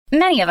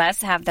Many of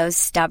us have those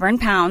stubborn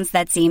pounds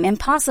that seem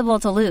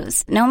impossible to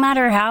lose, no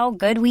matter how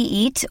good we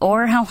eat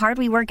or how hard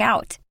we work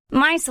out.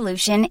 My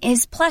solution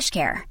is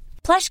PlushCare.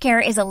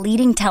 PlushCare is a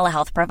leading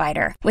telehealth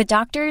provider with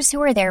doctors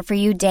who are there for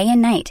you day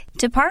and night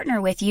to partner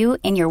with you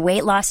in your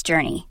weight loss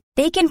journey.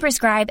 They can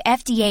prescribe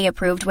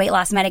FDA-approved weight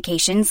loss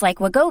medications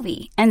like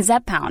Wegovy and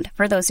Zepbound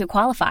for those who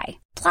qualify.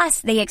 Plus,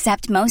 they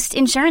accept most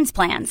insurance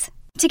plans.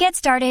 To get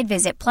started,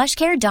 visit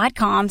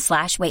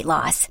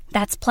plushcare.com/weightloss.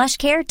 That's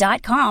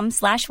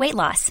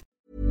plushcare.com/weightloss.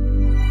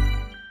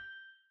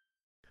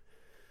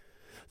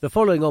 The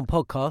following on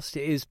podcast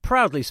is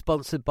proudly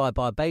sponsored by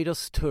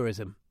Barbados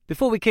Tourism.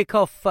 Before we kick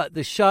off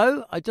the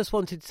show, I just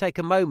wanted to take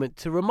a moment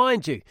to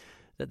remind you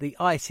that the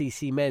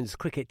ICC Men's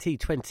Cricket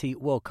T20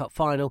 World Cup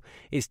Final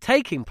is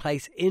taking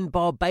place in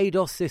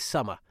Barbados this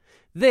summer.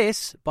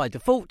 This, by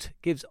default,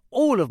 gives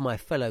all of my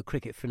fellow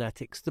cricket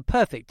fanatics the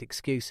perfect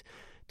excuse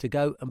to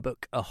go and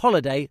book a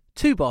holiday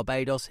to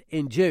Barbados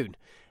in June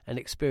and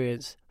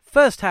experience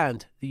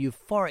firsthand the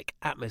euphoric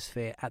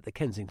atmosphere at the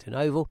Kensington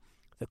Oval,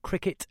 the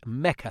cricket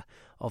mecca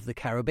of the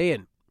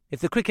Caribbean. If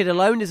the cricket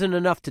alone isn't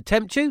enough to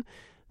tempt you,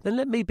 then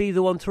let me be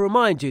the one to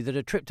remind you that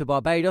a trip to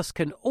Barbados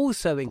can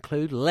also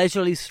include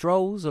leisurely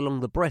strolls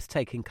along the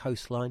breathtaking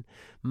coastline,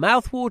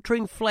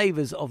 mouth-watering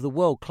flavours of the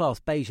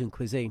world-class Bajan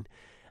cuisine,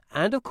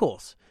 and, of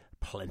course,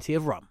 plenty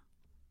of rum.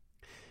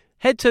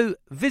 Head to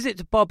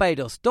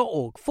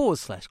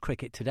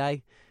visitbarbados.org/cricket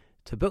today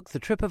to book the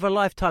trip of a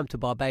lifetime to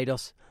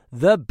Barbados,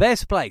 the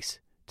best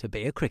place to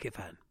be a cricket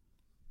fan.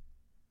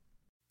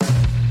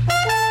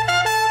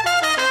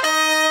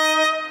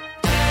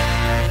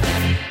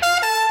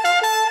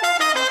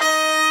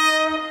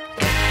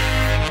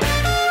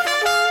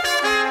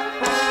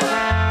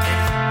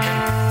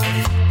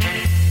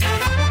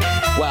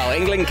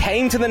 England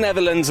came to the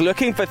Netherlands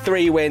looking for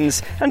 3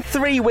 wins, and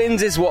 3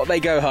 wins is what they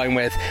go home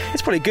with.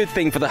 It's probably a good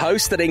thing for the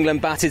hosts that England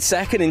batted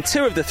second in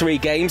 2 of the 3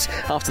 games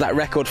after that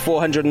record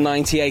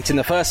 498 in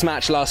the first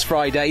match last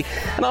Friday,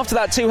 and after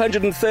that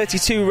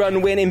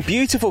 232-run win in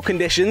beautiful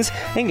conditions,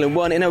 England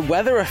won in a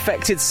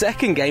weather-affected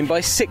second game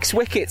by 6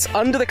 wickets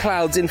under the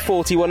clouds in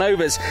 41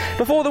 overs,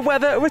 before the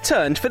weather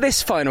returned for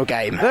this final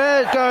game.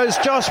 There goes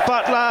Jos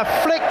Buttler,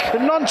 flick,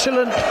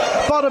 nonchalant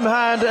bottom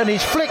hand, and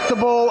he's flicked the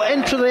ball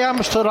into the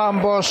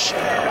Amsterdam Bos.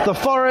 The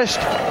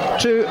Forest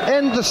to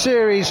end the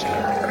series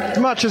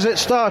much as it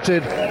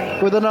started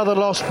with another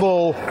lost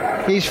ball.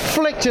 He's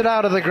flicked it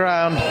out of the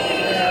ground.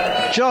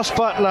 Jos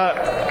Buttler,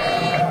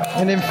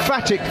 in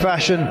emphatic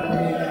fashion,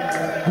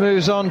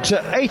 moves on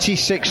to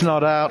 86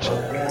 not out.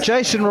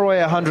 Jason Roy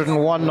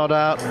 101 not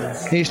out.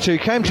 These two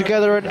came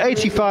together at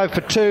 85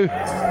 for 2,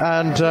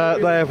 and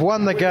they have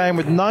won the game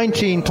with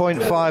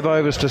 19.5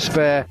 overs to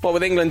spare. Well,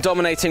 with England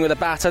dominating with a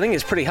bat, I think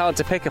it's pretty hard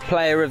to pick a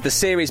player of the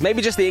series.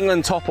 Maybe just the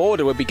England top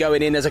order would be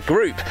going in as a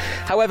group.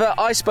 However,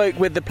 I spoke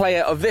with the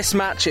player of this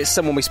match. It's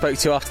someone we spoke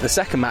to after the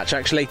second match,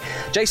 actually.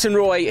 Jason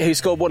Roy, who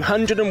scored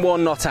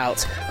 101 not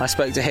out. I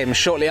spoke to him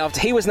shortly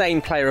after he was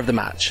named player of the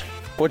match.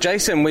 Well,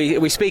 Jason,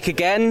 we speak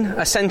again,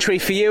 a century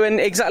for you, and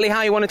exactly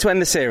how you wanted to end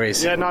the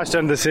series. Yeah, nice to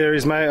end the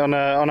series, mate, on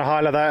a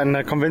high like that, and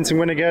a convincing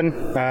win again.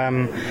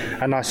 And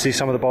nice to see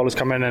some of the bowlers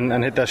come in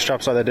and hit their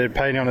straps like they did.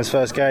 Payne on his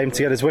first game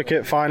to get his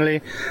wicket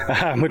finally,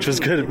 which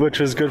was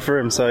good for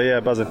him. So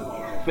yeah, buzzing.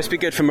 Must be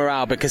good for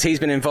morale, because he's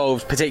been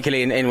involved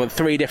particularly in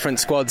 3 different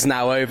squads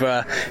now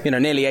over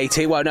nearly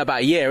 18,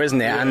 about a year,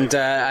 isn't it?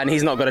 And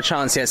he's not got a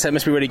chance yet, so it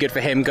must be really good for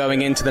him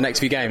going into the next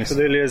few games.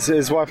 Absolutely.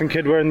 His wife and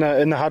kid were in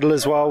the huddle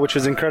as well, which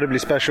was incredibly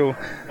special,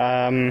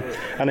 and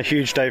a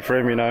huge day for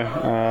him.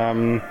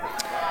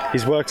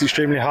 He's worked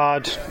extremely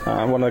hard.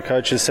 One of the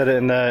coaches said it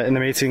in the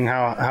meeting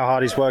how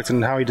hard he's worked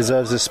and how he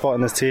deserves this spot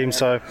in this team.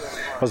 So it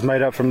was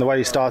made up from the way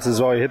he started as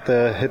well. He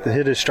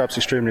hit his straps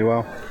extremely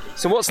well.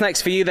 So what's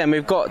next for you then?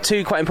 We've got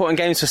 2 quite important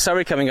games for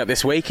Surrey coming up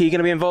this week. Are you going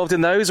to be involved in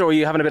those, or are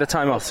you having a bit of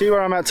time off? I'll see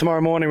where I'm at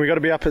tomorrow morning. We've got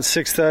to be up at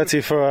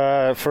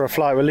 6:30 for a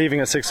flight. We're leaving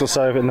at 6 or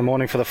so in the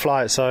morning for the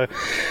flight. So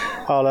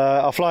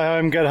I'll fly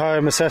home, get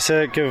home, assess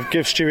it, give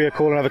Stewie a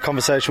call and have a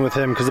conversation with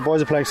him, because the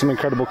boys are playing some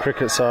incredible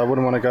cricket, so I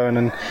wouldn't want to go in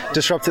and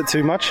disrupt it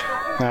too much.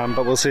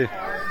 But we'll see.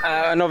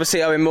 And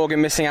obviously Owen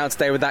Morgan missing out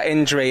today with that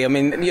injury. I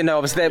mean,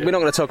 obviously we're not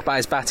going to talk about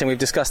his batting. We've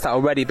discussed that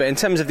already. But in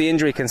terms of the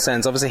injury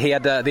concerns, obviously he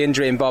had the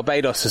injury in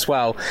Barbados as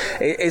well.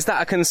 Is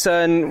that a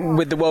concern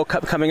with the World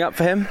Cup coming up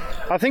for him?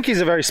 I think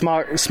he's a very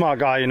smart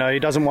guy. He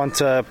doesn't want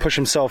to push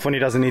himself when he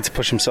doesn't need to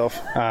push himself.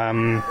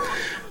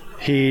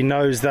 He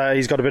knows that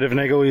he's got a bit of a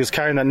niggle. He was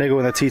carrying that niggle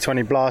in the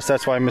T20 Blast.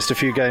 That's why he missed a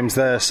few games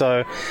there.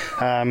 So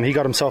he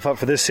got himself up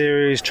for this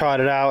series,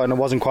 tried it out, and it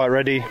wasn't quite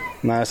ready.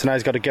 So now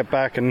he's got to get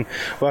back and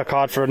work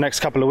hard for the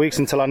next couple of weeks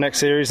until our next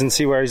series and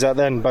see where he's at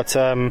then. But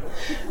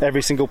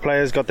every single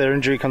player's got their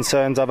injury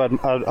concerns. I've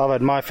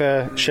had my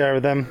fair share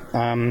of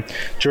them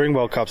during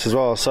World Cups as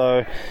well.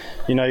 So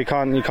you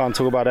can't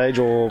talk about age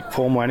or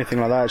form or anything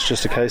like that. It's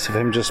just a case of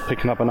him just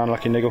picking up an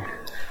unlucky niggle.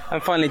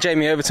 And finally,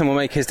 Jamie Overton will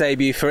make his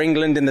debut for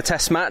England in the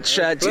Test match.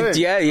 He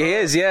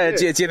is. Yeah.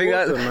 Do you think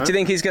awesome, do you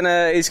think he's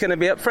gonna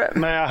be up for it?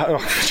 Mate,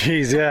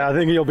 I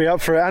think he'll be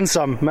up for it and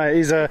some. Mate,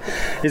 he's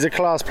a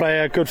class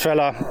player, good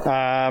fella,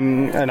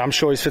 and I'm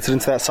sure he's fitted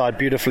into that side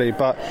beautifully.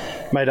 But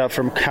made up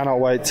for him. Cannot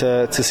wait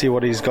to see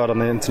what he's got on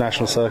the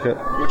international circuit.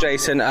 Well,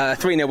 Jason,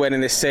 3-0 win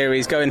in this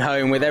series, going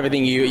home with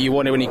everything you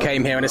wanted when you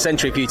came here, and a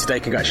century for you today.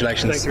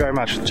 Congratulations. Thank you very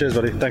much. Cheers,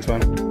 buddy. Thanks,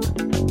 man.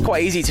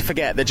 Quite easy to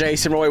forget that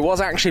Jason Roy was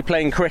actually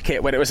playing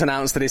cricket when it was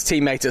announced that his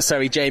teammate at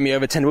Surrey, Jamie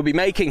Overton, will be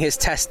making his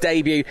Test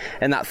debut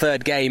in that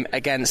third game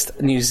against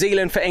New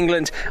Zealand for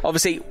England.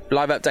 Obviously,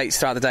 live updates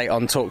throughout the day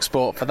on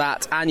TalkSport for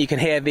that, and you can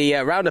hear the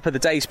roundup of the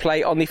day's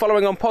play on the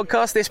Following On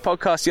podcast. This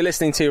podcast you're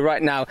listening to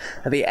right now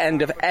at the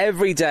end of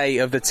every day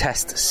of the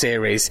Test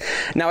series.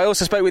 Now, I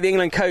also spoke with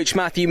England coach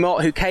Matthew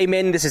Mott, who came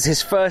in. This is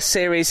his first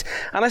series,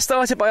 and I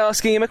started by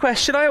asking him a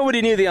question I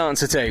already knew the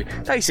answer to.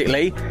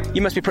 Basically,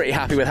 you must be pretty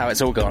happy with how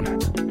it's all gone.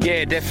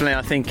 Yeah, definitely.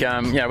 I think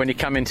when you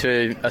come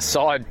into a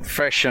side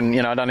fresh and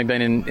I'd only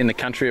been in the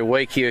country a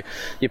week, you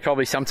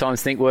probably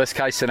sometimes think worst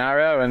case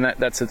scenario, and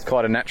that's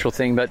quite a natural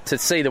thing. But to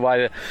see the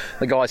way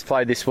the guys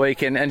played this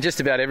week, and just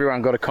about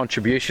everyone got a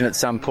contribution at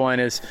some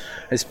point, is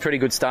a pretty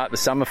good start to the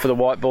summer for the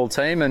white ball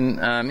team.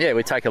 And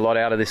we take a lot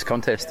out of this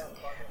contest.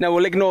 Now,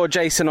 we'll ignore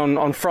Jason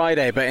on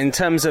Friday, but in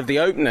terms of the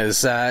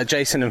openers,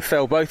 Jason and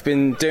Phil both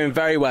been doing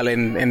very well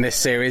in this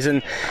series.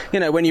 And,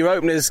 when your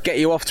openers get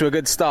you off to a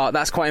good start,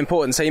 that's quite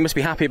important, so you must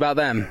be happy about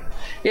them.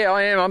 Yeah,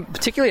 I am. I'm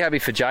particularly happy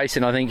for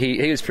Jason. I think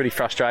he was pretty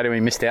frustrated when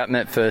he missed out in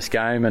that first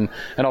game, and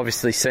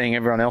obviously seeing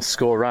everyone else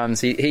score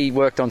runs. He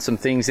worked on some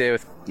things there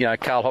with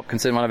Carl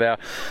Hopkinson, one of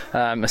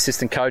our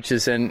assistant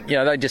coaches, and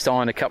they just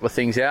ironed a couple of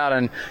things out,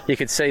 and you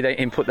could see they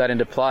input that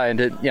into play, and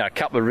did a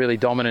couple of really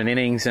dominant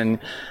innings. And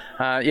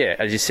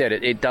as you said,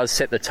 it does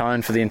set the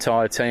tone for the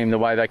entire team, the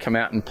way they come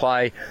out and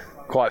play.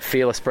 Quite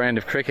fearless brand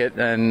of cricket,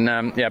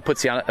 and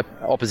puts the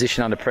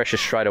opposition under pressure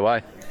straight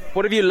away.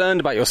 What have you learned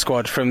about your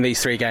squad from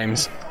these 3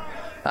 games?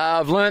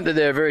 I've learned that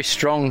they're a very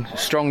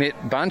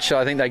strong-knit bunch.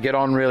 I think they get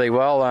on really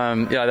well.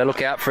 They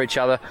look out for each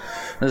other.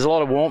 There's a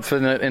lot of warmth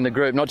in the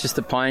group, not just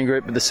the playing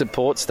group, but the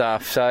support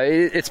staff. So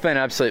it's been an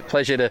absolute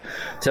pleasure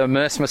to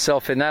immerse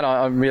myself in that.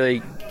 I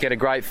really get a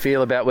great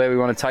feel about where we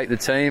want to take the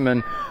team.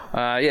 And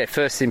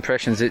first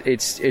impressions,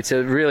 it's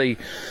a really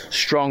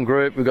strong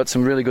group. We've got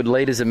some really good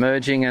leaders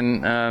emerging,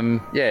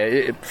 and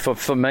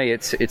for me,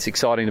 it's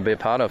exciting to be a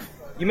part of.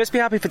 You must be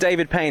happy for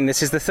David Payne.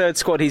 This is the 3rd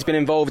squad he's been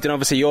involved in,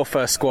 obviously your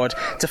first squad,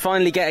 to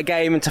finally get a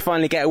game and to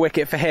finally get a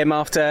wicket for him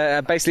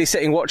after basically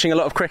sitting watching a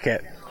lot of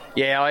cricket.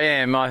 Yeah, I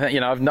am.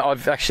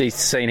 I've actually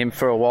seen him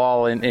for a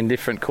while in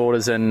different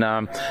quarters, and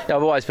I've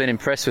always been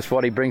impressed with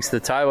what he brings to the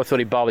table. I thought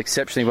he bowled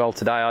exceptionally well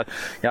today.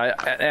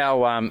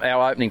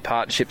 Our opening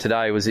partnership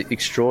today was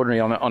extraordinary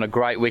on a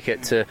great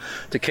wicket to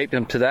keep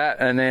them to that,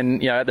 and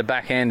then at the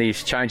back end he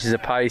changes the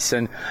pace,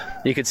 and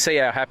you could see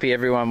how happy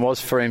everyone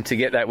was for him to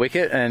get that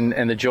wicket,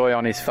 and the joy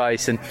on his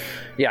face. And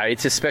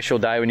it's a special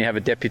day when you have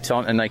a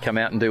debutant and they come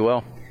out and do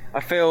well. I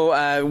feel,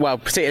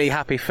 particularly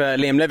happy for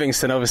Liam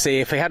Livingstone,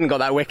 obviously, if he hadn't got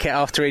that wicket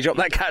after he dropped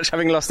that catch,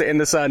 having lost it in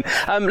the sun.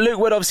 Luke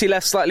Wood obviously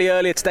left slightly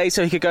earlier today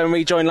so he could go and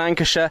rejoin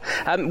Lancashire.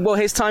 Will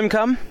his time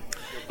come?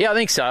 Yeah, I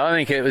think so. I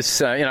think it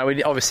was,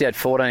 we obviously had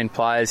 14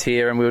 players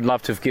here, and we would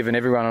love to have given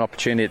everyone an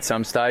opportunity at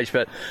some stage,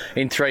 but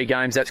in 3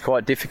 games that's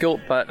quite difficult.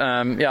 But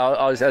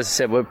as I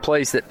said, we're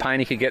pleased that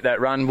Payne could get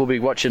that run. We'll be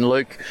watching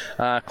Luke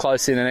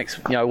closely in the next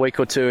week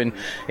or two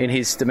in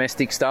his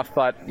domestic stuff.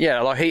 But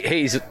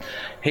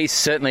he's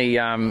certainly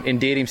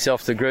endeared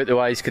himself to the group, the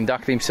way he's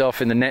conducted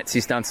himself in the nets.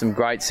 He's done some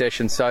great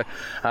sessions. So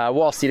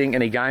whilst he didn't get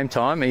any game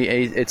time,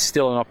 it's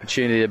still an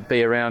opportunity to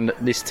be around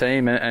this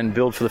team and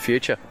build for the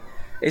future.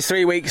 It's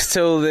 3 weeks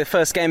till the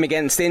first game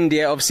against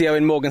India. Obviously,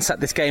 Owen Morgan sat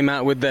this game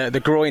out with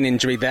the groin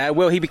injury there.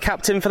 Will he be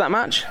captain for that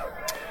match?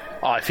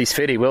 Oh, if he's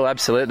fit, he will,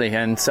 absolutely.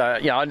 And so,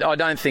 I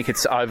don't think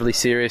it's overly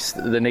serious,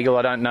 the niggle.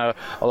 I don't know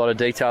a lot of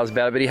details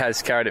about it, but he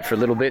has carried it for a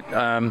little bit.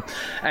 And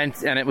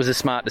it was a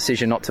smart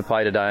decision not to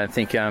play today. I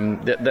think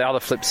the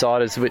other flip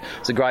side is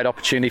it's a great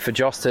opportunity for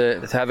Joss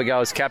to have a go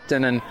as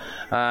captain,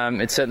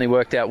 and it certainly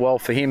worked out well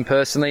for him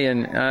personally,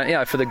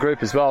 and for the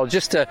group as well.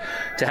 Just to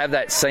have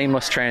that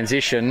seamless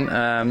transition,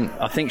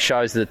 I think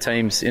shows that the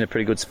team's in a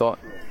pretty good spot.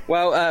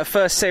 Well,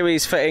 first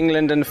series for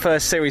England and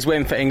first series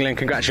win for England.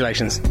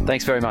 Congratulations.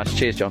 Thanks very much.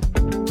 Cheers, John.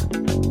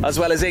 As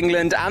well as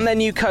England and their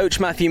new coach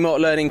Matthew Mott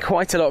learning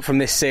quite a lot from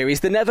this series,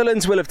 the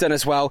Netherlands will have done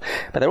as well,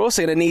 but they're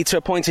also going to need to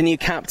appoint a new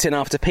captain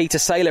after Peter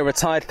Saylor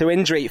retired through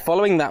injury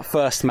following that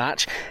first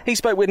match. He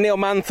spoke with Neil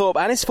Manthorpe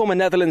and his former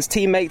Netherlands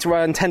teammate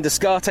Ryan ten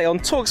Descarte on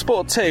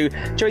TalkSport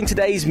 2 during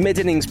today's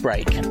mid-innings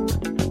break.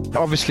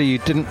 Obviously you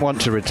didn't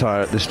want to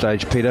retire at this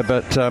stage, Peter,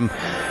 but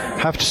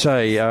have to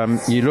say,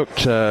 you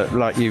looked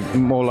like you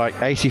more like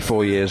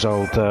 84 years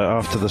old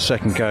after the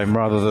second game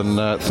rather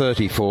than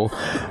 34.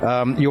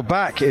 Your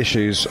back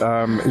issues,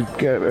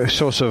 a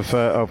source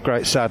of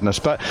great sadness.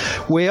 But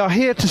we are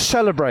here to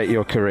celebrate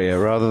your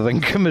career rather than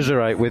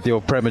commiserate with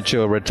your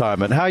premature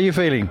retirement. How are you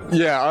feeling?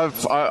 Yeah,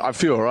 I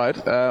feel all right.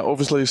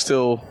 Obviously,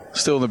 still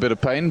in a bit of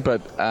pain,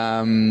 but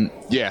I'm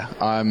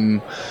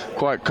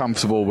quite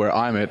comfortable where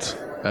I'm at.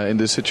 In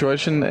this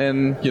situation,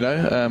 and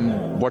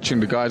watching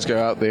the guys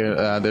go out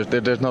there,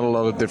 there's not a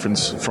lot of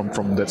difference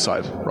from that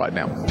side right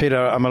now. Peter,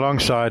 I'm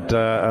alongside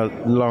a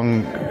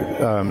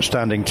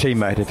long-standing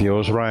teammate of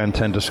yours, Ryan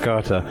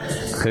Tendescata,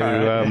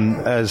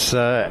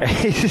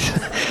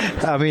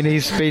 who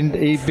he's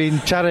been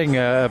chatting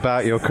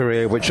about your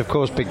career, which of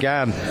course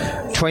began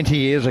 20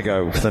 years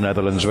ago for the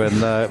Netherlands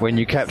when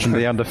you captained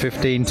the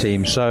under-15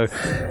 team. So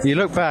you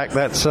look back,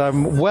 that's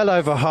well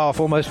over half,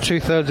 almost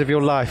 2/3 of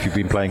your life you've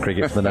been playing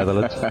cricket for the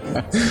Netherlands.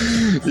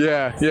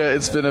 Yeah,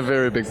 it's been a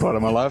very big part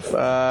of my life.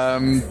 I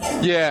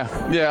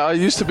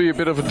used to be a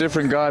bit of a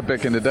different guy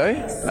back in the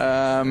day,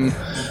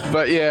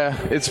 but yeah,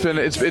 it's been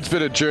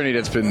a journey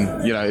that's been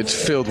it's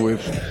filled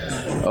with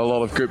a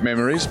lot of good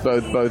memories,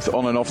 both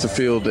on and off the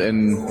field,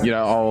 and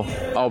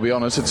I'll be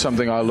honest, it's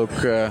something I look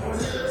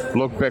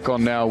back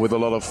on now with a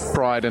lot of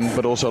pride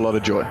but also a lot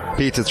of joy.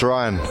 Pete, it's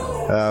Ryan.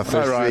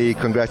 Firstly,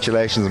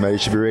 congratulations, mate. You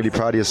should be really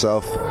proud of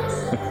yourself.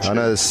 I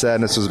know the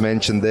sadness was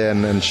mentioned there,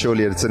 and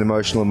surely it's an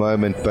emotional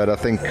moment, but I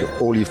think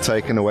all you've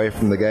taken away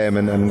from the game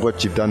and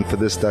what you've done for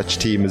this Dutch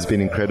team has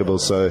been incredible.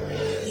 So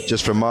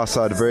just from my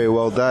side, very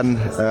well done.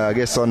 I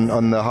guess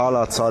on the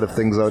highlight side of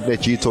things, I'll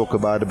let you talk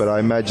about it, but I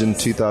imagine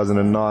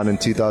 2009 and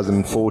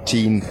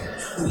 2014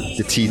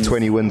 the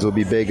T20 wins will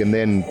be big, and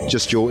then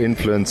just your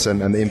influence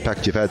and the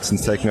impact you've had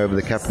since taking over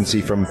the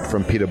captaincy from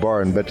Peter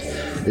Boren. But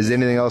is there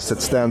anything else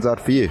that stands out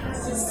for you?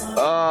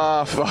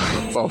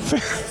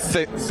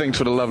 Thanks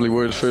for the lovely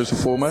words first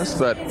and foremost,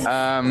 but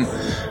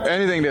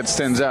anything that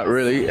stands out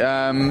really,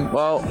 I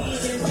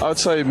would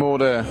say more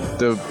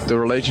the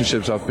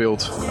relationships I've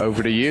built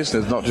over the years.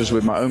 There's not just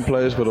with my own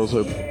players, but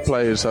also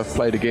players I've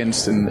played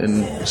against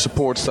and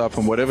support stuff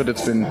and whatever.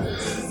 That's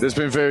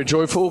been very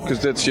joyful,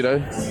 because that's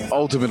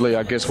ultimately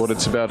I guess what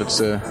it's about. It's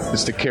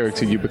the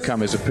character you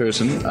become as a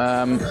person.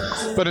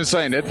 But in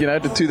saying that,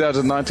 the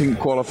 2019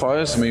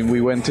 qualifiers,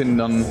 we went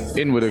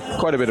in with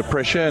quite a bit of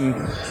pressure, and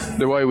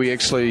the way we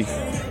actually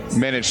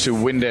managed to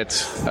win that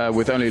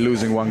with only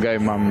losing one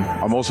game,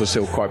 I'm also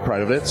still quite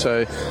proud of it.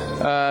 So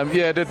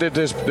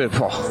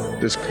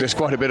there's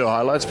quite a bit of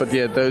highlights, but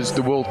yeah,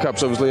 the World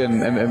Cups obviously,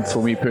 and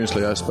for me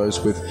personally, I suppose,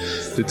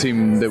 with the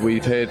team that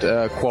we've had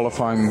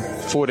qualifying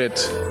for that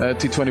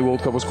T20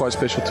 World Cup was quite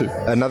special too.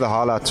 Another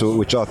highlight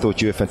which I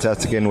thought you were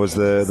fantastic in was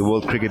the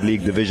World Cricket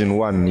League Division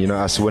 1,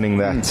 us winning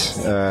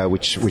that,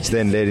 which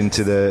then led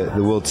into the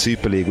World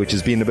Super League, which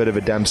has been a bit of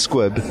a damn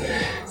squib,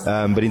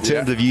 but in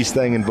terms of you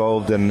staying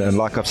involved, and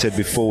like I've said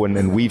before,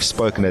 and we've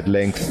spoken at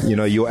length,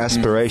 your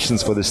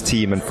aspirations for this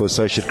team and for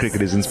associate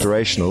cricket is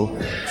inspirational,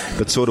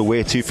 but sort of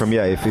where to from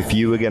here? If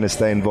you were going to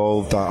stay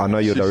involved, I know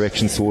your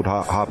directions toward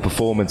high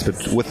performance,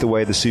 but with the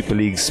way the Super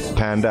League's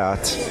panned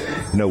out,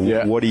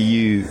 what do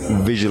you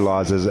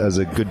visualize as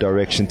a good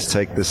direction to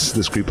take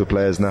this group of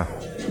players now?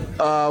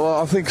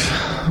 I think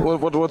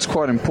what's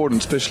quite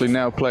important, especially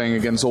now playing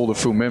against all the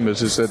full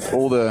members, is that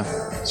all the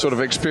sort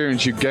of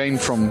experience you gain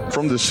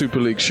from the Super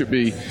League should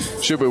be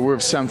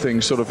worth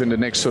something sort of in the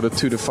next sort of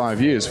 2 to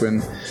 5 years,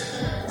 when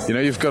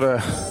you've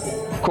got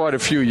quite a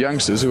few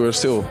youngsters who are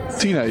still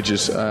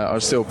teenagers are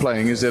still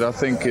playing. Is that I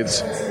think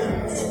it's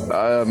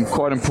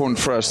quite important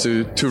for us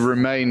to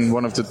remain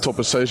one of the top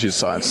associate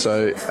sides.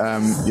 So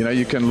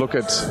you can look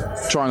at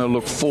trying to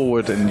look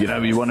forward, and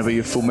you want to be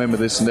a full member,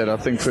 this and that. I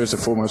think first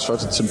and foremost for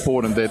us it's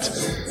important that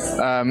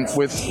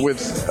with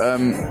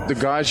the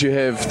guys you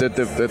have that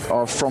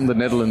are from the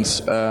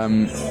Netherlands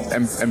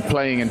and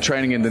playing and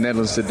training in the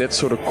Netherlands, that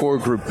sort of core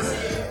group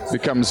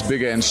becomes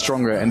bigger and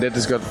stronger, and that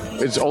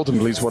it's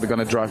ultimately what's going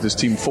to drive this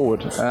team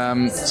forward.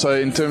 So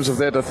in terms of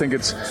that, I think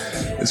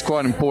it's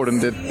quite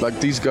important that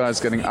these guys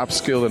getting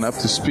upskilled and up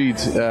to speed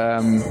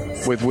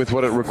with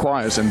what it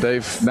requires, and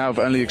they've now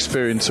only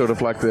experienced sort of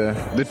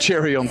the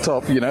cherry on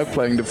top,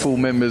 playing the full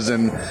members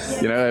and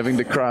having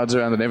the crowds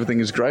around, and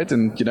everything is great,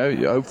 and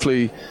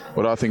hopefully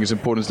what I think is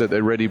important is that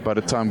they're ready by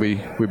the time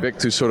we're back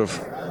to sort of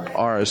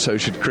our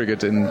associate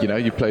cricket, and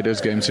you play those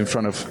games in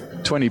front of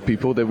 20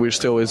 people, that we're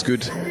still as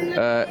good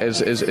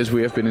as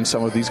we have been in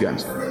some of these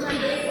games.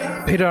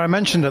 Peter, I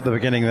mentioned at the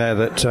beginning there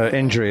that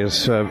injury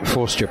has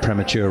forced your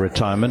premature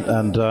retirement,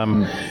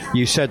 and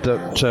you said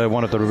that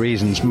one of the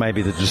reasons,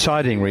 maybe the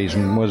deciding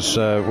reason, was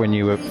when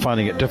you were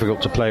finding it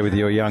difficult to play with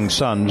your young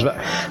sons. But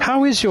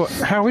how is your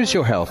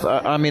health?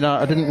 I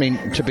didn't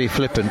mean to be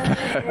flippant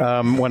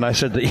when I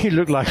said that you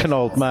look like an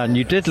old man.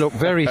 You did look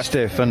very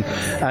stiff and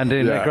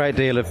in a great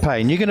deal of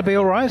pain. You going to be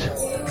all right?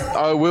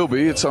 I will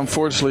be. It's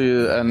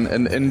unfortunately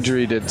an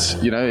injury that,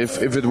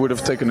 if it would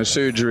have taken a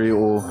surgery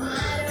or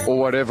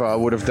whatever, I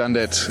would have done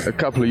done that a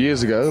couple of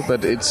years ago,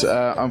 but it's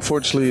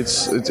unfortunately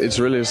it's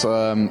really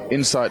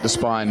inside the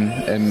spine,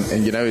 and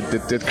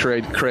it did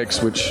create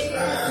cracks, which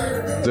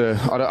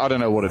I don't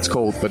know what it's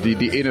called, but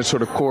the inner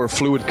sort of core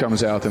fluid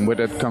comes out, and when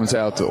that comes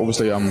out,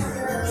 obviously I'm,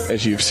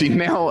 as you've seen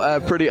now,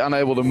 pretty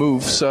unable to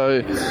move. So,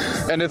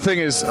 and the thing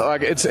is,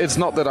 like, it's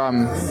not that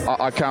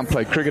I can't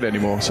play cricket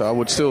anymore, so I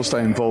would still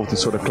stay involved in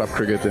sort of club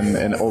cricket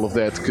and all of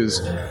that,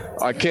 because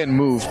I can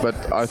move, but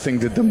I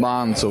think the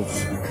demands of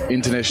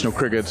international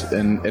cricket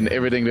and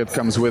everything that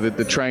comes with it,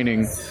 the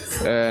training,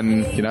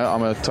 and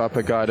I'm a type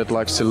of guy that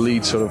likes to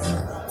lead sort of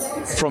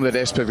from that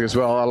aspect as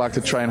well. I like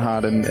to train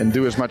hard and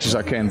do as much as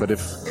I can, but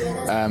if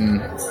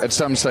at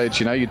some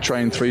stage you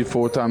train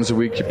 3-4 times a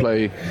week, you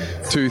play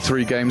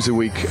 2-3 games a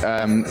week,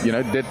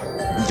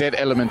 that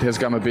element has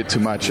come a bit too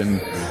much,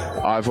 and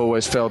I've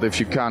always felt if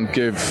you can't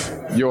give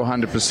your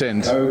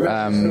 100%,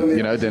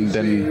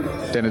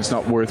 then it's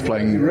not worth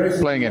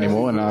playing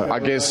anymore. And I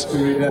guess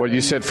what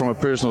you said from a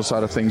personal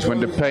side of things, when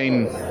the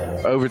pain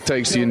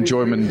overtakes the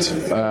enjoyment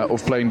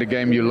of playing the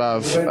game you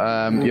love,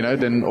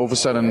 then all of a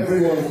sudden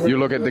you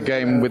look at the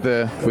game with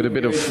a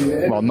bit of,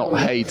 well, not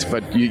hate,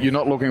 but you're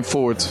not looking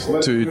forward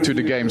to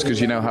the games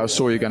because you know how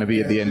sore you're going to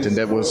be at the end. And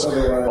that was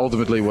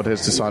ultimately what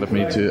has decided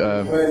me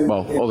to,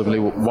 ultimately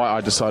why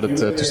I decided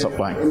to stop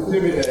playing.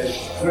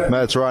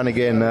 Matt, it's Ryan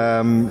again.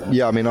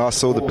 I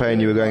saw the pain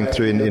you were going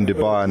through in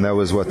Dubai, and that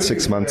was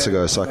 6 months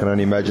ago, so I can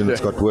only imagine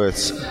it's got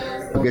worse.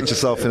 But get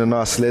yourself in a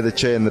nice leather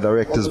chair in the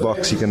director's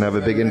box. You can have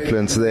a big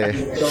influence there.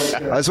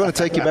 I just want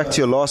to take you back to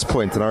your last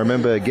point, and I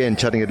remember again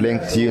chatting at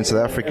length to you in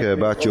South Africa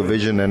about your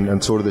vision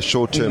and sort of the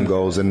short-term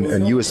goals,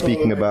 and you were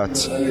speaking about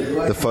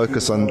the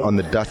focus on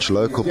the Dutch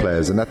local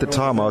players, and at the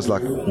time I was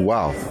like,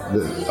 wow,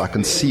 I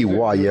can see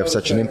why you have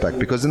such an impact,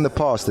 because in the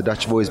past the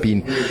Dutch have always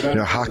been,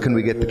 how can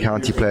we get the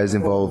county players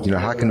involved,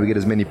 how can we get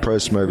as many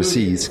pros from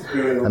overseas,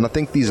 and I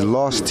think these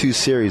last two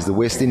series, the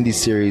West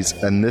Indies series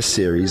and this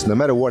series, no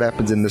matter what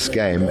happens in this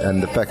game,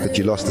 and the fact that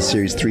you lost the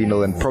series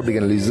 3-0 and probably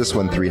going to lose this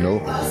one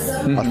 3-0,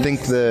 I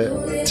think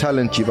the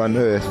talent you've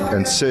unearthed,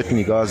 and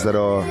certainly guys that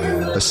are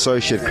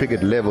associate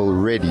cricket level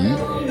ready,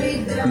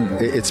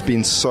 it's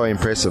been so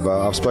impressive.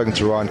 I've spoken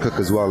to Ryan Cook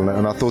as well,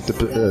 and I thought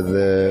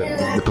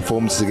the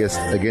performances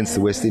against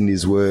the West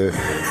Indies were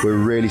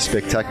really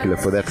spectacular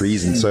for that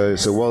reason. So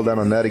well done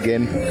on that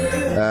again,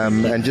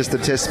 and just a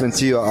testament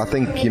to you. I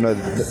think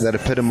that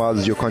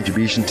epitomises your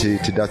contribution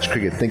to Dutch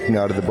cricket, thinking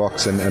out of the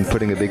box and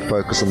putting a big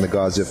focus on the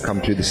guys who have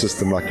come through the system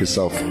like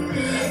yourself.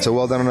 So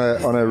well done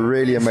on a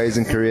really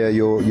amazing career.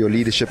 Your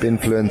leadership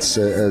influence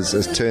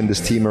has turned this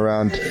team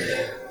around.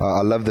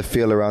 I love the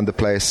feel around the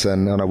place,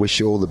 and I wish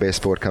you all the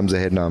best for what comes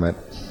ahead now, mate.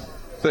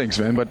 Thanks,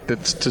 man, but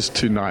that's just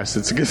too nice.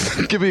 It's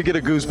give me a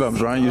goosebumps,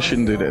 Ryan. You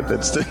shouldn't do that.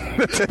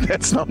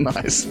 That's not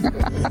nice.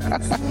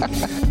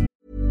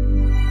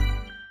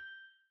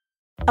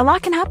 A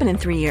lot can happen in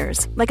 3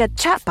 years, like a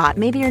chatbot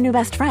may be your new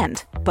best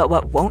friend. But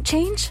what won't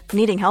change?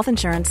 Needing health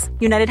insurance.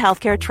 United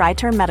Healthcare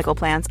Tri-Term Medical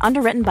Plans,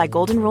 underwritten by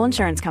Golden Rule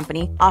Insurance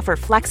Company, offer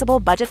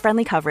flexible,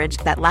 budget-friendly coverage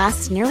that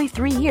lasts nearly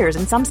 3 years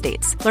in some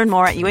states. Learn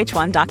more at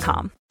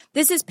uh1.com.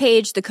 This is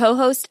Paige, the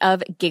co-host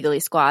of Giggly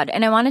Squad,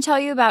 and I want to tell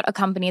you about a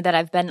company that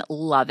I've been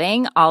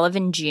loving, Olive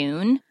 &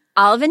 June.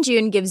 Olive &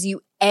 June gives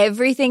you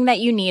everything that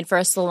you need for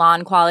a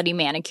salon-quality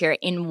manicure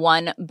in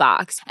one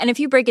box. And if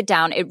you break it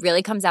down, it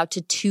really comes out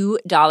to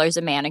 $2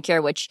 a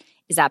manicure, which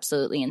is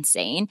absolutely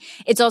insane.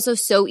 It's also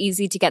so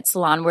easy to get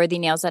salon-worthy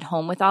nails at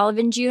home with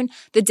Olive & June.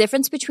 The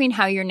difference between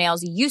how your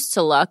nails used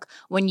to look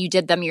when you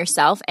did them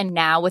yourself and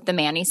now with the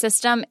Mani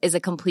system is a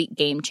complete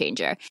game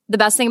changer. The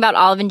best thing about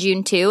Olive &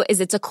 June, too, is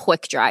it's a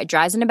quick dry.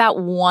 Dries in about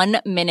 1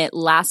 minute,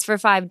 lasts for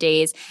 5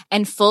 days,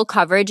 and full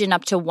coverage in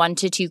up to 1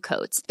 to 2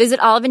 coats.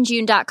 Visit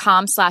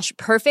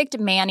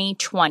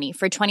oliveandjune.com/perfectmani20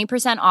 for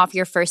 20% off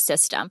your first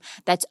system.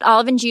 That's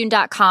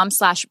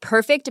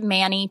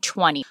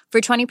oliveandjune.com/perfectmani20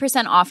 for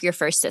 20% off your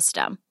first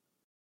system.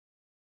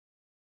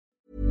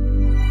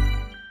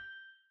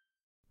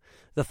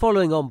 The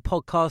following on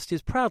podcast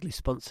is proudly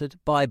sponsored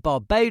by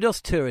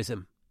Barbados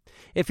Tourism.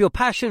 If your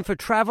passion for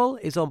travel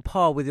is on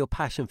par with your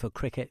passion for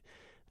cricket,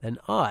 then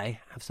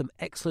I have some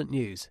excellent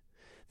news.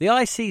 The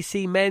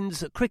ICC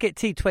Men's Cricket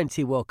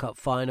T20 World Cup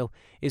Final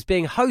is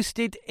being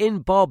hosted in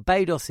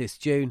Barbados this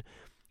June,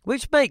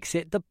 which makes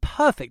it the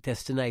perfect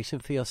destination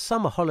for your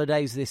summer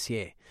holidays this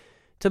year.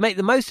 To make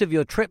the most of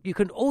your trip, you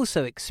can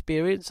also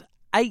experience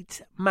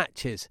 8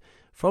 matches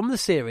from the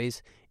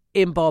series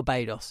in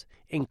Barbados,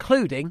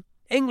 including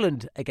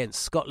England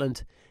against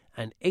Scotland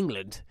and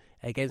England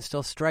against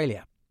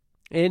Australia.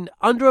 In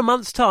under a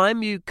month's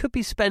time, you could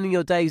be spending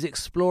your days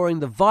exploring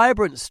the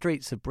vibrant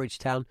streets of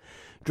Bridgetown,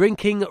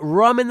 drinking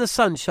rum in the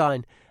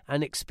sunshine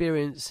and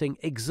experiencing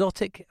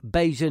exotic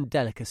Bajan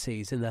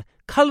delicacies. In the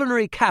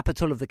culinary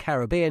capital of the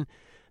Caribbean,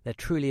 there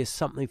truly is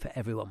something for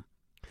everyone.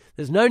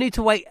 There's no need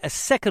to wait a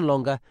second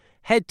longer.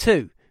 Head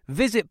to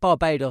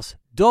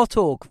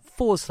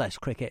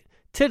visitbarbados.org/cricket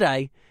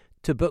today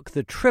to book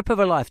the trip of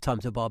a lifetime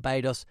to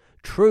Barbados,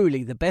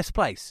 truly the best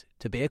place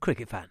to be a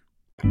cricket fan.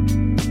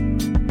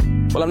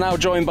 Well, I'm now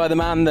joined by the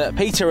man that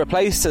Peter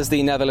replaced as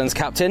the Netherlands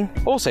captain,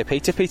 also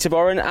Peter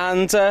Boren,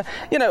 and,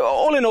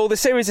 all in all, the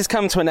series has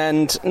come to an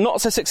end.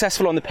 Not so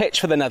successful on the pitch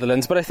for the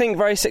Netherlands, but I think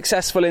very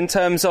successful in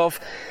terms of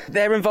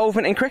their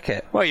involvement in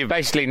cricket. Well, you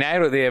basically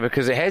nailed it there,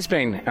 because it has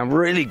been a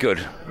really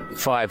good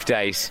 5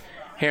 days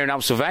here in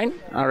Amstelveen.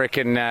 I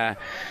reckon a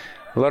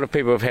lot of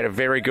people have had a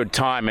very good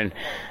time, and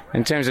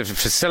in terms of the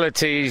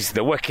facilities,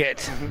 the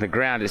wicket, the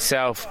ground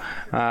itself,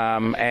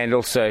 and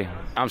also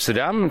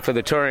Amsterdam for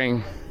the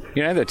touring.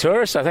 The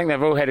tourists, I think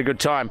they've all had a good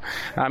time.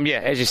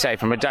 As you say,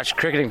 from a Dutch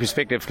cricketing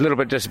perspective, a little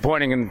bit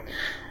disappointing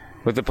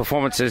with the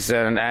performances,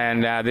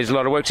 and there's a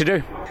lot of work to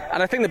do.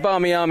 And I think the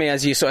Barmy Army,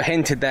 as you sort of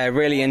hinted there,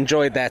 really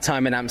enjoyed their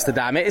time in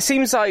Amsterdam. It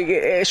seems like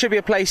it should be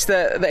a place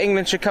that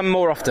England should come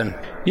more often.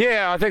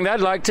 Yeah, I think they'd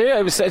like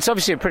to. It's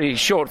obviously a pretty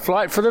short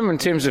flight for them in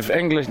terms of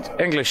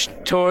English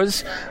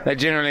tours. They're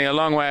generally a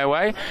long way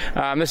away.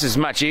 This is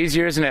much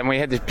easier, isn't it? And we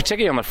had this,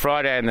 particularly on the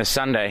Friday and the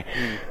Sunday,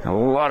 a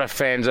lot of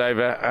fans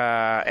over,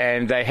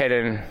 and they had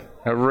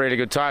a really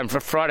good time.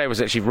 Friday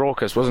was actually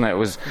raucous, wasn't it?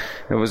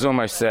 It was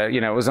almost,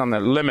 it was on the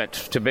limit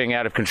to being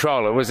out of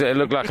control. It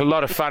looked like a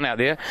lot of fun out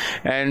there,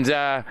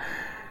 and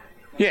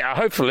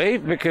hopefully,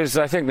 because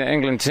I think the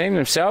England team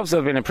themselves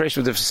have been impressed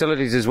with the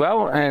facilities as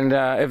well, and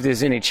if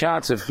there's any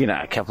chance of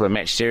a couple of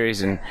match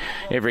series and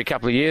every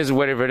couple of years or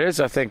whatever it is,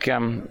 I think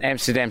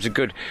Amsterdam's a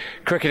good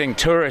cricketing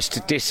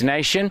tourist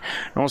destination.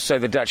 And also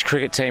the Dutch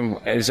cricket team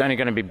is only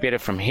going to be better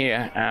from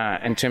here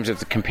in terms of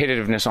the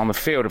competitiveness on the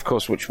field, of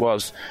course, which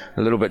was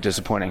a little bit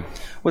disappointing.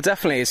 Well,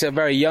 definitely, it's a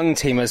very young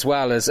team as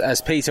well,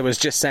 as Peter was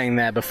just saying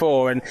there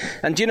before,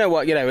 and do you know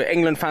what,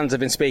 England fans have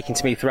been speaking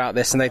to me throughout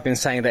this, and they've been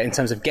saying that in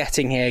terms of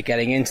getting here,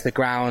 getting into the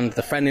ground,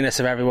 the friendliness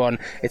of everyone,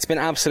 it's been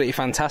absolutely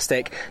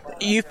fantastic.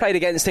 You've played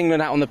against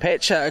England out on the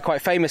pitch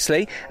quite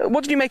famously.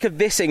 What did you make of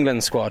this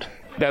England squad?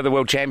 They're the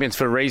world champions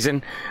for a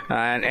reason,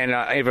 and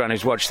everyone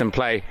who's watched them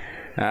play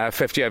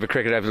 50 over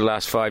cricket over the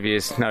last 5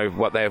 years know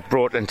what they have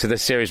brought into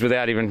this series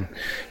without even,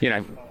 you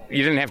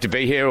didn't have to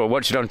be here or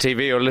watch it on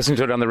TV or listen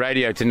to it on the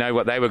radio to know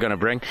what they were going to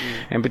bring.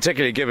 And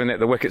particularly given that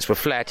the wickets were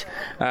flat,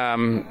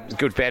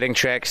 good batting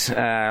tracks,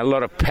 a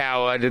lot of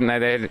power, didn't they?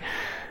 They had,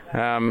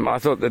 I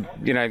thought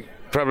that,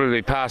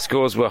 probably past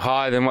scores were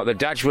higher than what the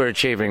Dutch were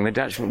achieving. The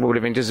Dutch would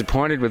have been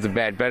disappointed with the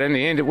bat, but in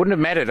the end it wouldn't have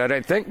mattered, I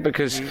don't think,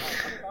 because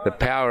the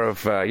power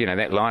of that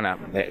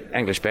lineup, that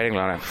English batting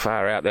lineup,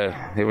 far out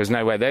there. There was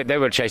no way they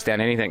would have chased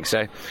down anything.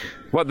 So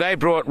what they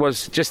brought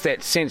was just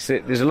that sense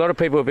that there's a lot of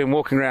people who have been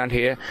walking around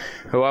here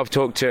who I've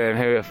talked to and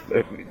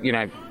who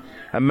are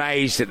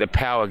amazed at the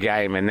power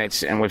game, and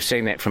we've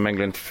seen that from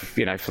England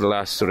for the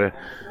last sort of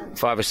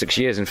 5 or 6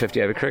 years in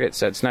 50 over cricket,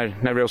 so it's no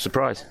real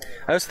surprise.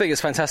 I also think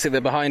it's fantastic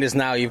that behind us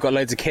now you've got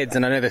loads of kids,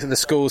 and I know that the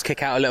schools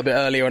kick out a little bit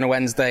earlier on a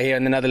Wednesday here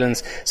in the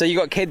Netherlands, so you've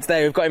got kids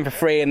there who've got in for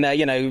free, and they're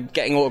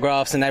getting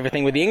autographs and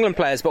everything with the England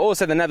players, but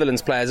also the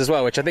Netherlands players as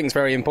well, which I think is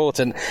very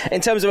important.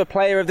 In terms of a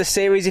player of the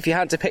series, if you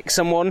had to pick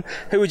someone,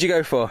 who would you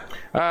go for?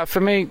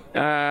 For me,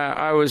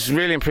 I was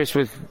really impressed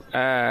with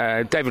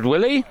David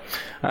Willey.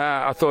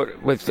 I thought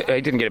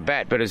he didn't get a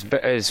bat, but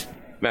as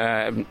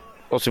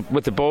also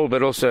with the ball,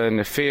 but also in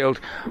the field,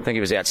 I think he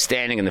was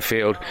outstanding in the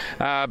field.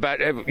 But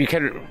you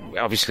can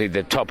obviously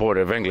the top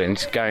order of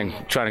England trying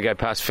to go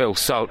past Phil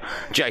Salt,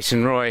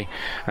 Jason Roy,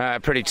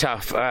 pretty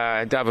tough.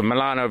 David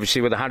Malan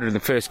obviously with 100 in the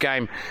first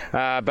game.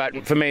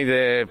 But for me,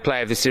 the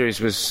player of the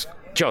series was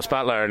Jos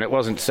Buttler, and it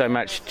wasn't so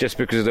much just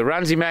because of the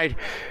runs he made,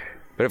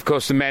 but of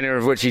course the manner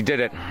of which he did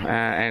it.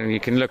 And you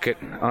can look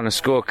at on a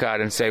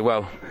scorecard and say,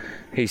 well,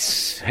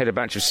 he's hit a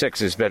bunch of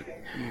sixes, but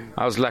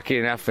I was lucky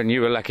enough, and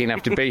you were lucky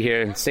enough to be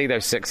here and see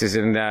those sixes,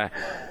 and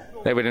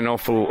they went an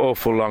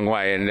awful long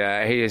way.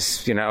 And he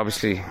is,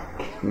 obviously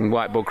in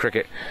white ball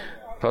cricket,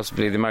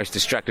 possibly the most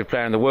destructive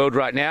player in the world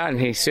right now, and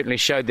he certainly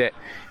showed that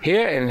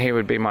here, and he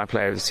would be my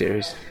player of the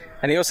series.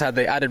 And he also had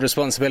the added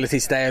responsibility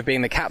today of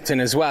being the captain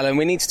as well. And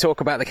we need to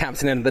talk about the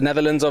captain of the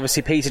Netherlands.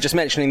 Obviously, Peter just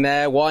mentioning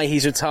there why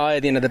he's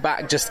retired. The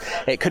back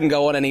it couldn't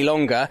go on any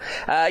longer.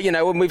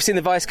 And we've seen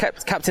the vice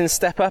captain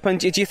step up. And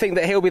do you think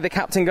that he'll be the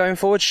captain going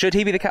forward? Should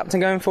he be the captain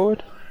going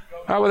forward?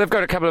 Well, they've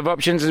got a couple of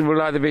options. It will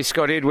either be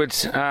Scott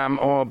Edwards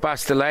or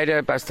Bas de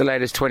Leede. Bas de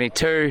Leede is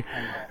 22.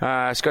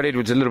 Scott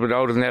Edwards is a little bit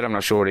older than that. I'm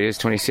not sure what he is,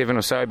 27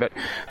 or so. But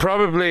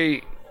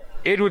probably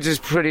Edwards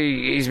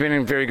he's been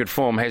in very good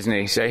form, hasn't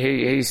he? So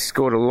he's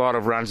scored a lot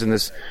of runs in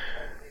this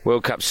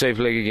World Cup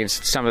Super League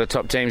against some of the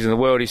top teams in the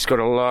world. He's scored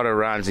a lot of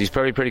runs. He's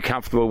probably pretty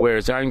comfortable where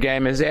his own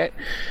game is at,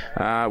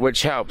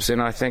 which helps.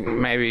 And I think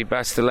maybe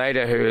Bas de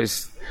Leede, who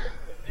is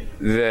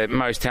the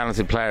most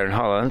talented player in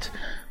Holland,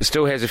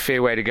 still has a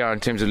fair way to go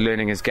in terms of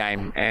learning his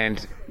game.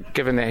 And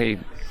given that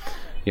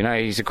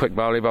he's a quick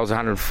bowler, he bowls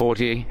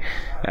 140.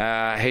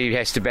 He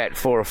has to bat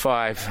 4 or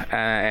 5,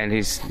 and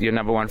he's your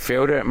number one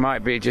fielder. It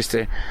might be just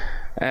a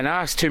And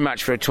I ask too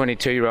much for a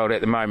 22-year-old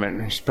at the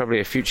moment. He's probably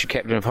a future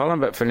captain of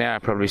Holland, but for now,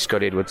 probably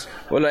Scott Edwards.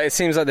 Well, it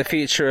seems like the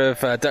future of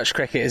Dutch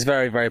cricket is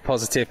very, very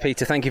positive.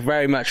 Peter, thank you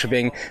very much for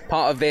being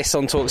part of this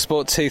on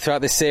TalkSport 2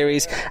 throughout this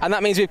series. And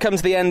that means we've come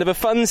to the end of a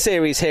fun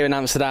series here in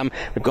Amsterdam.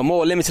 We've got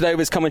more limited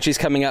overs commentaries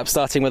coming up,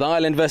 starting with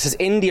Ireland versus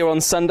India on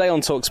Sunday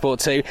on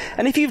TalkSport 2.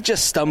 And if you've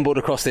just stumbled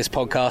across this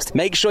podcast,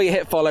 make sure you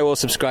hit follow or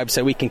subscribe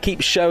so we can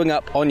keep showing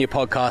up on your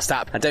podcast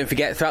app. And don't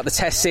forget, throughout the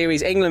Test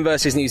series, England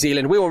versus New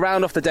Zealand, we will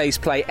round off the day's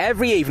play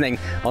every evening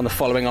on the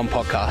Following On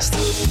podcast.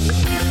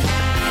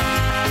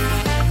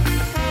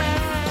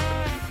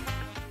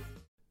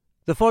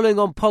 The Following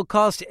On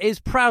podcast is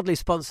proudly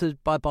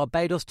sponsored by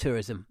Barbados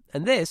Tourism,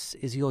 and this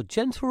is your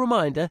gentle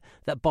reminder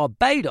that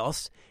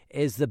Barbados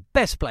is the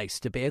best place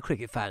to be a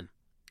cricket fan.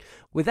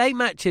 With 8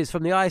 matches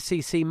from the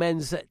ICC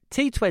Men's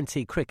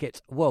T20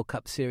 Cricket World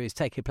Cup Series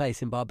taking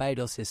place in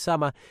Barbados this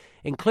summer,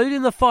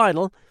 including the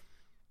final,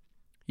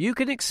 you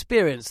can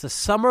experience the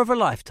summer of a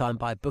lifetime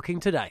by booking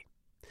today.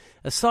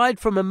 Aside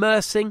from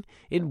immersing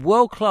in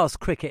world-class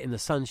cricket in the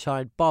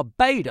sunshine,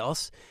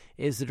 Barbados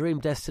is the dream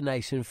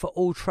destination for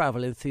all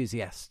travel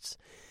enthusiasts.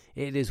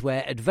 It is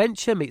where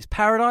adventure meets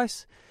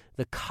paradise,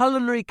 the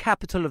culinary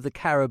capital of the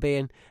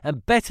Caribbean,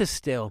 and better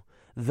still,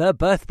 the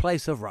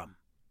birthplace of rum.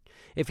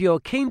 If you're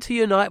keen to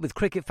unite with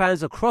cricket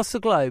fans across the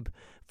globe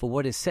for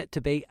what is set to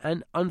be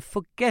an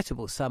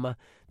unforgettable summer,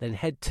 then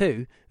head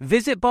to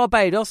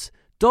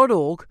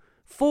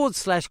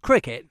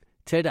visitbarbados.org/cricket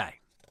today.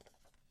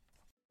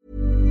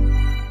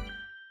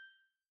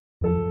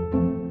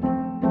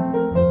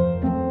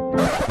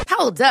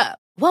 Hold up.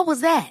 What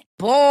was that?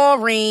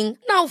 Boring.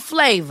 No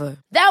flavor.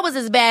 That was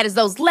as bad as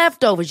those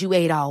leftovers you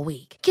ate all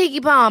week.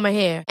 Keke Palmer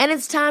here. And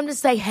it's time to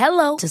say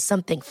hello to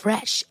something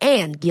fresh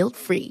and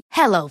guilt-free.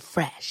 Hello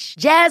Fresh.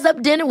 Jazz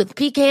up dinner with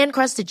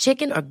pecan-crusted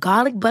chicken or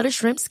garlic butter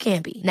shrimp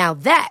scampi. Now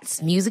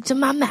that's music to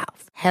my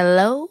mouth.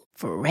 Hello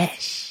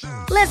Fresh.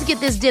 Let's get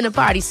this dinner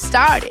party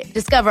started.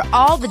 Discover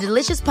all the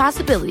delicious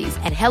possibilities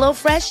at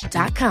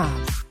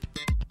HelloFresh.com.